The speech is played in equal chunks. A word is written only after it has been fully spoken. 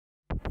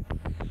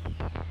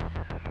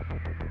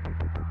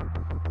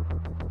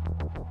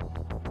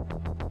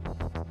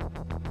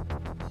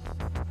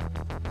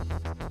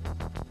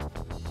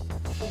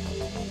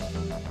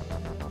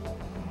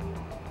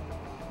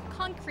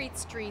Concrete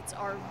streets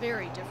are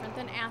very different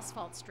than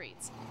asphalt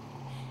streets,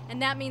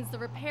 and that means the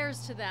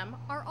repairs to them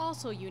are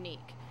also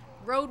unique.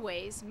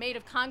 Roadways made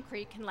of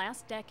concrete can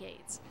last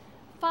decades.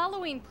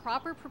 Following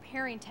proper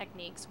preparing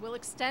techniques will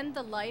extend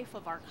the life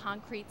of our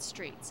concrete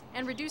streets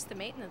and reduce the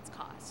maintenance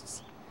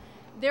costs.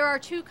 There are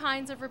two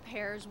kinds of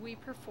repairs we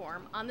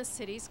perform on the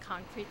city's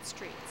concrete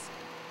streets.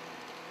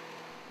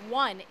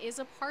 One is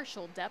a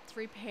partial depth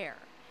repair.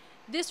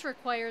 This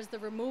requires the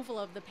removal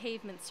of the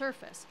pavement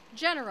surface,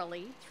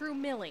 generally through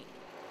milling.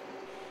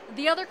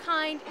 The other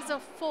kind is a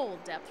full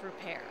depth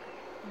repair.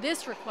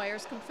 This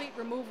requires complete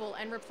removal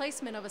and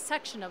replacement of a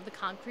section of the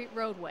concrete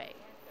roadway.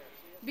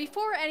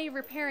 Before any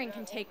repairing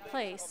can take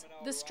place,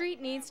 the street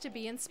needs to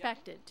be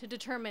inspected to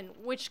determine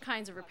which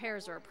kinds of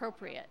repairs are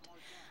appropriate.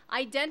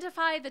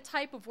 Identify the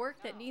type of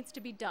work that needs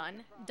to be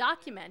done,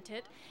 document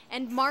it,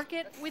 and mark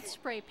it with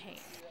spray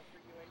paint.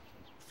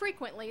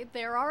 Frequently,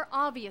 there are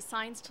obvious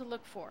signs to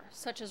look for,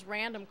 such as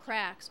random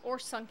cracks or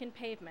sunken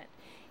pavement.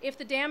 If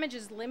the damage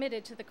is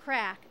limited to the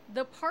crack,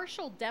 the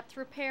partial depth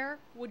repair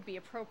would be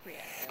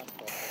appropriate.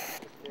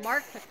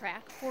 Mark the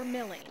crack for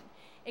milling.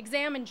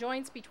 Examine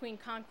joints between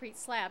concrete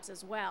slabs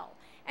as well.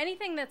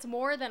 Anything that's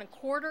more than a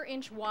 1/4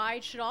 inch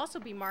wide should also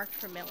be marked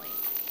for milling.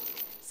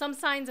 Some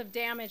signs of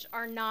damage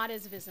are not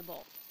as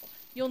visible.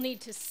 You'll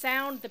need to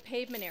sound the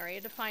pavement area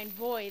to find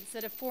voids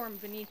that have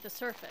formed beneath the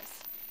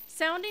surface.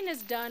 Sounding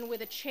is done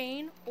with a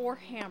chain or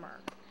hammer.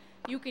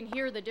 You can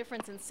hear the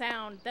difference in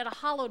sound that a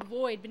hollowed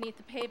void beneath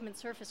the pavement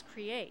surface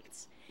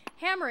creates.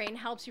 Hammering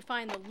helps you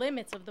find the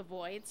limits of the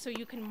void so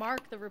you can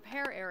mark the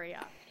repair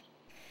area.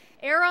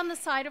 Err on the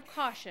side of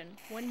caution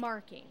when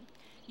marking.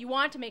 You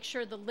want to make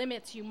sure the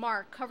limits you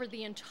mark cover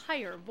the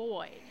entire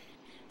void.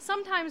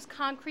 Sometimes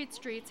concrete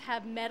streets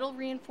have metal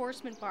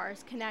reinforcement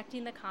bars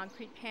connecting the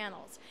concrete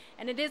panels,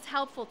 and it is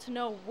helpful to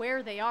know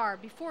where they are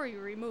before you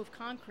remove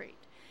concrete.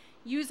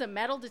 Use a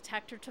metal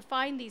detector to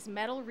find these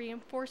metal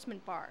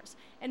reinforcement bars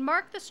and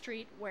mark the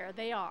street where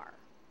they are.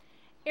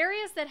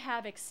 Areas that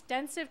have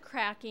extensive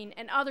cracking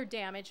and other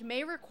damage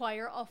may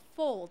require a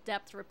full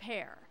depth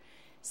repair.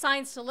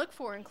 Signs to look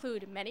for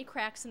include many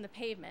cracks in the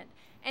pavement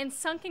and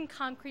sunken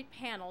concrete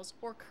panels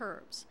or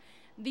curbs.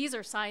 These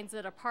are signs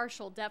that a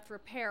partial depth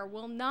repair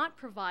will not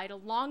provide a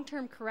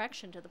long-term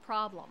correction to the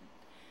problem.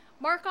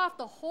 Mark off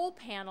the whole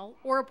panel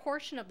or a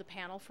portion of the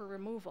panel for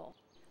removal.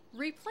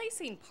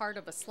 Replacing part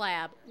of a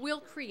slab will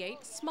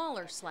create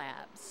smaller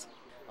slabs.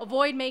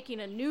 Avoid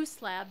making a new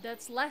slab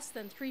that's less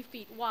than 3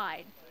 feet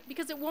wide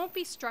because it won't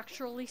be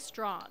structurally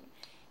strong.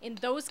 In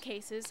those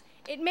cases,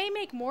 it may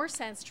make more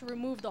sense to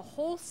remove the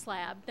whole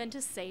slab than to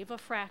save a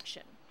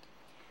fraction.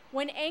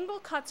 When angle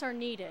cuts are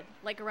needed,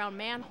 like around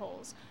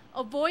manholes,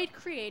 avoid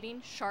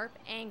creating sharp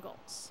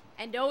angles.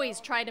 And always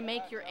try to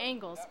make your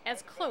angles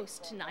as close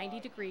to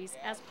 90 degrees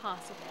as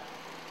possible.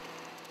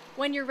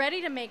 When you're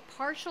ready to make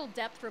partial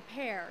depth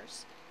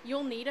repairs,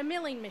 you'll need a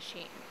milling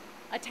machine.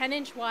 A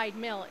 10-inch wide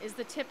mill is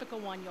the typical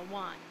one you'll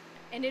want,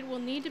 and it will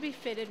need to be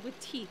fitted with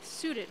teeth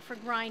suited for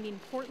grinding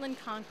Portland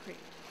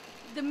concrete.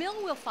 The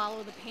mill will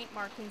follow the paint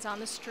markings on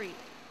the street,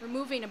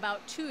 removing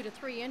about 2 to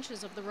 3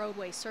 inches of the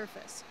roadway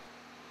surface.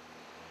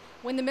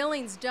 When the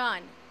milling's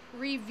done,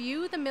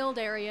 review the milled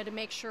area to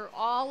make sure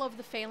all of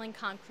the failing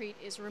concrete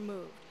is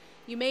removed.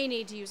 You may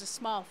need to use a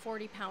small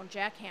 40-pound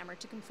jackhammer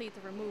to complete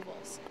the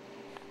removals.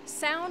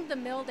 Sound the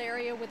milled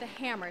area with a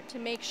hammer to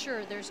make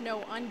sure there's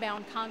no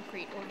unbound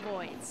concrete or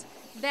voids.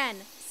 Then,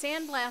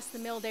 sandblast the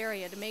milled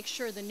area to make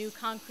sure the new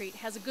concrete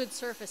has a good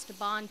surface to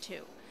bond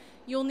to.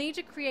 You'll need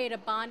to create a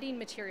bonding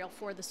material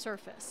for the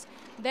surface.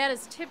 That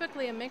is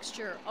typically a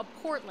mixture of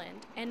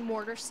Portland and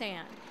mortar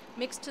sand,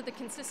 mixed to the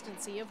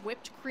consistency of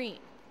whipped cream.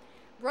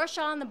 Brush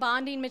on the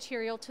bonding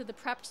material to the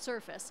prepped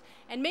surface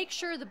and make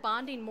sure the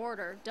bonding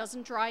mortar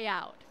doesn't dry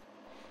out.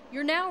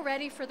 You're now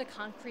ready for the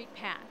concrete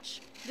patch.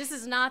 This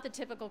is not the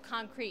typical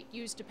concrete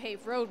used to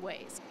pave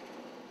roadways.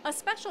 A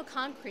special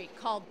concrete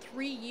called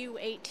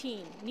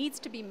 3U18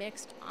 needs to be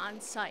mixed on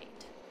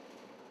site.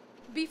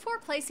 Before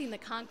placing the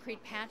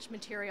concrete patch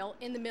material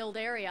in the milled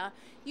area,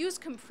 use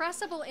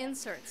compressible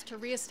inserts to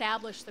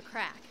reestablish the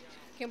crack.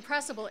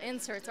 Compressible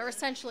inserts are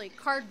essentially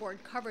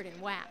cardboard covered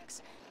in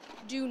wax.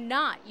 Do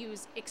not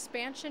use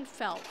expansion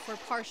felt for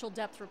partial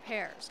depth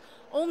repairs.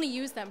 Only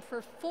use them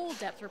for full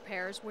depth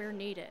repairs where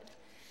needed.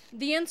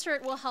 The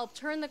insert will help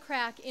turn the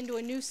crack into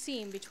a new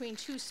seam between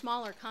 2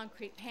 smaller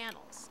concrete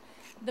panels.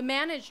 The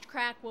managed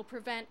crack will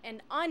prevent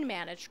an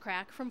unmanaged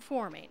crack from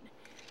forming.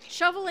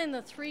 Shovel in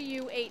the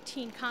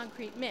 3U18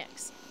 concrete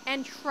mix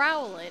and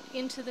trowel it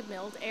into the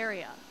milled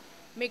area.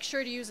 Make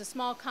sure to use a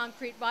small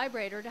concrete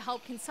vibrator to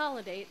help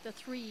consolidate the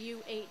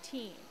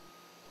 3U18.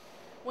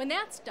 When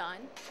that's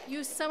done,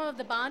 use some of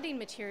the bonding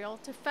material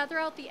to feather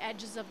out the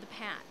edges of the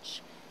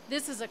patch.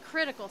 This is a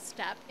critical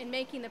step in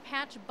making the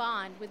patch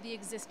bond with the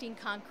existing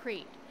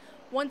concrete.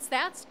 Once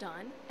that's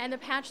done, and the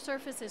patch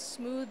surface is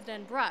smoothed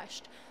and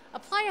brushed,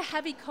 apply a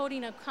heavy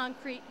coating of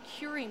concrete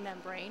curing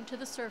membrane to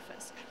the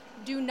surface.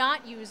 Do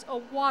not use a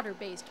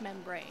water-based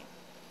membrane.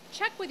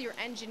 Check with your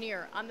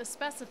engineer on the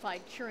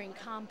specified curing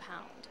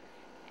compound.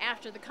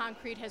 After the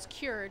concrete has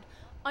cured,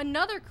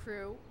 Another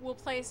crew will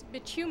place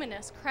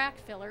bituminous crack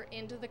filler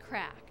into the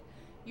crack.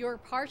 Your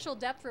partial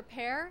depth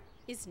repair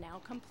is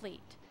now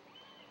complete.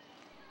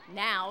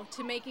 Now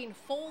to making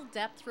full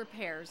depth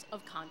repairs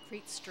of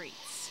concrete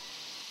streets.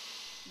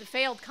 The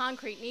failed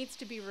concrete needs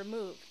to be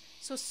removed,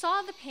 so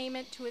saw the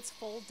pavement to its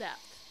full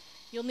depth.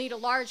 You'll need a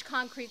large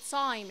concrete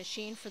sawing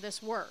machine for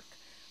this work.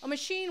 A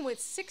machine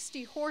with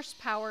 60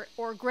 horsepower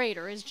or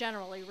greater is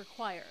generally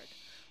required.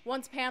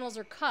 Once panels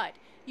are cut,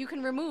 you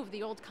can remove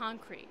the old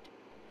concrete.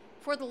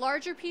 For the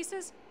larger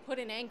pieces, put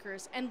in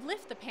anchors and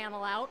lift the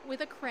panel out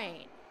with a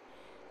crane.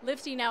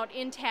 Lifting out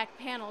intact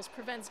panels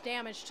prevents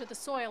damage to the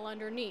soil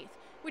underneath,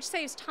 which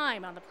saves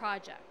time on the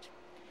project.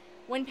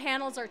 When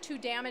panels are too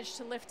damaged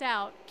to lift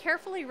out,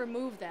 carefully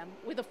remove them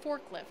with a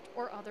forklift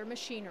or other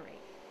machinery.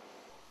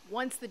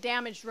 Once the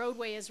damaged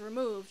roadway is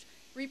removed,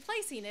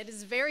 replacing it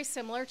is very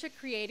similar to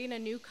creating a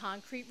new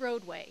concrete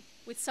roadway,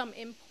 with some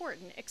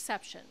important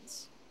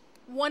exceptions.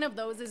 One of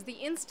those is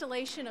the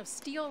installation of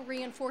steel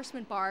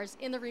reinforcement bars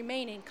in the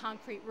remaining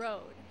concrete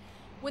road.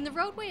 When the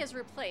roadway is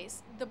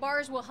replaced, the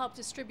bars will help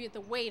distribute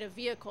the weight of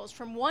vehicles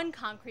from one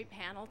concrete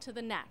panel to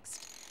the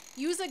next.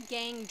 Use a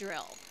gang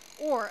drill,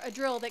 or a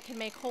drill that can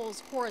make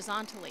holes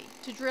horizontally,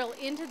 to drill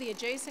into the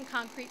adjacent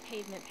concrete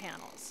pavement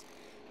panels.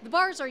 The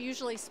bars are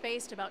usually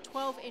spaced about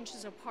 12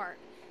 inches apart,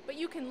 but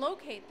you can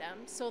locate them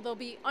so they'll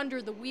be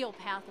under the wheel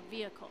path of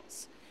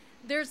vehicles.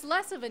 There's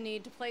less of a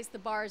need to place the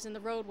bars in the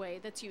roadway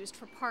that's used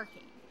for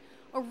parking.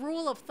 A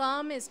rule of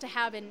thumb is to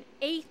have an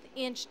 1/8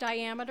 inch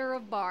diameter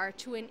of bar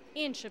to an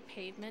inch of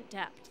pavement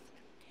depth.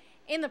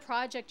 In the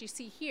project you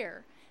see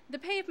here, the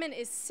pavement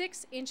is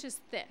 6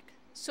 inches thick,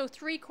 so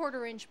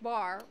 3/4 inch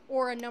bar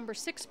or a number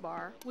 6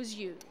 bar was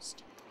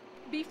used.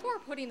 Before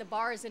putting the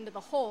bars into the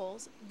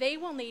holes, they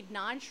will need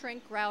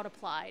non-shrink grout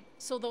applied,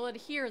 so they'll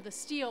adhere the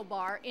steel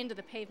bar into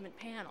the pavement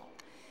panel.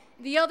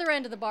 The other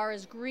end of the bar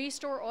is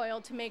greased or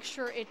oiled to make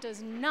sure it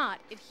does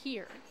not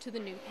adhere to the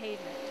new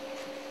pavement.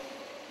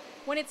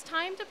 When it's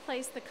time to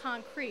place the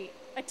concrete,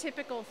 a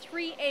typical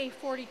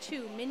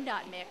 3A42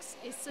 MnDOT mix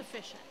is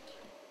sufficient.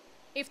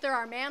 If there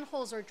are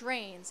manholes or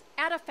drains,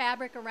 add a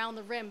fabric around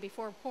the rim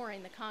before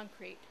pouring the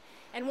concrete.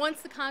 And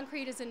once the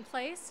concrete is in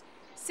place,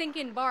 sink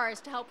in bars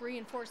to help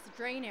reinforce the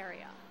drain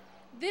area.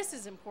 This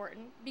is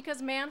important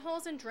because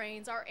manholes and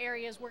drains are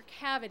areas where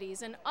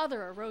cavities and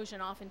other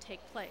erosion often take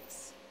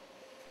place.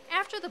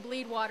 After the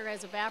bleed water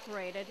has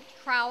evaporated,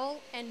 trowel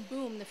and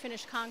boom the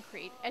finished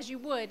concrete as you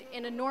would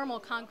in a normal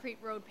concrete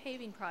road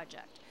paving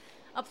project.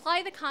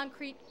 Apply the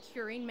concrete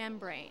curing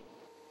membrane.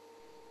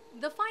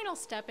 The final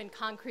step in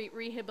concrete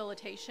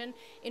rehabilitation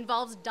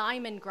involves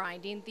diamond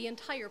grinding the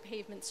entire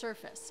pavement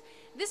surface.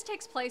 This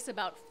takes place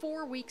about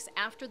 4 weeks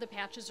after the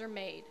patches are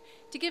made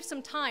to give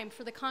some time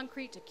for the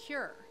concrete to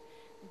cure.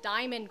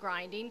 Diamond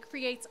grinding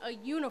creates a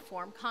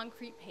uniform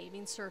concrete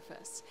paving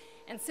surface.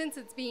 And since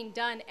it's being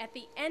done at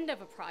the end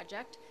of a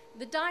project,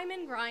 the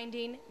diamond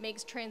grinding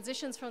makes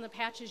transitions from the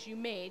patches you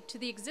made to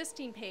the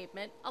existing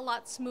pavement a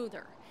lot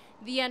smoother.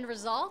 The end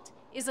result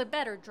is a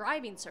better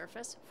driving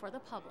surface for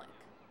the public.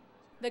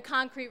 The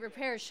concrete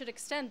repairs should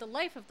extend the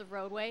life of the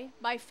roadway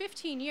by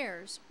 15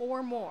 years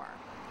or more.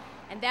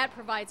 And that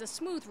provides a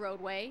smooth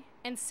roadway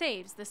and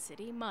saves the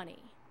city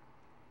money.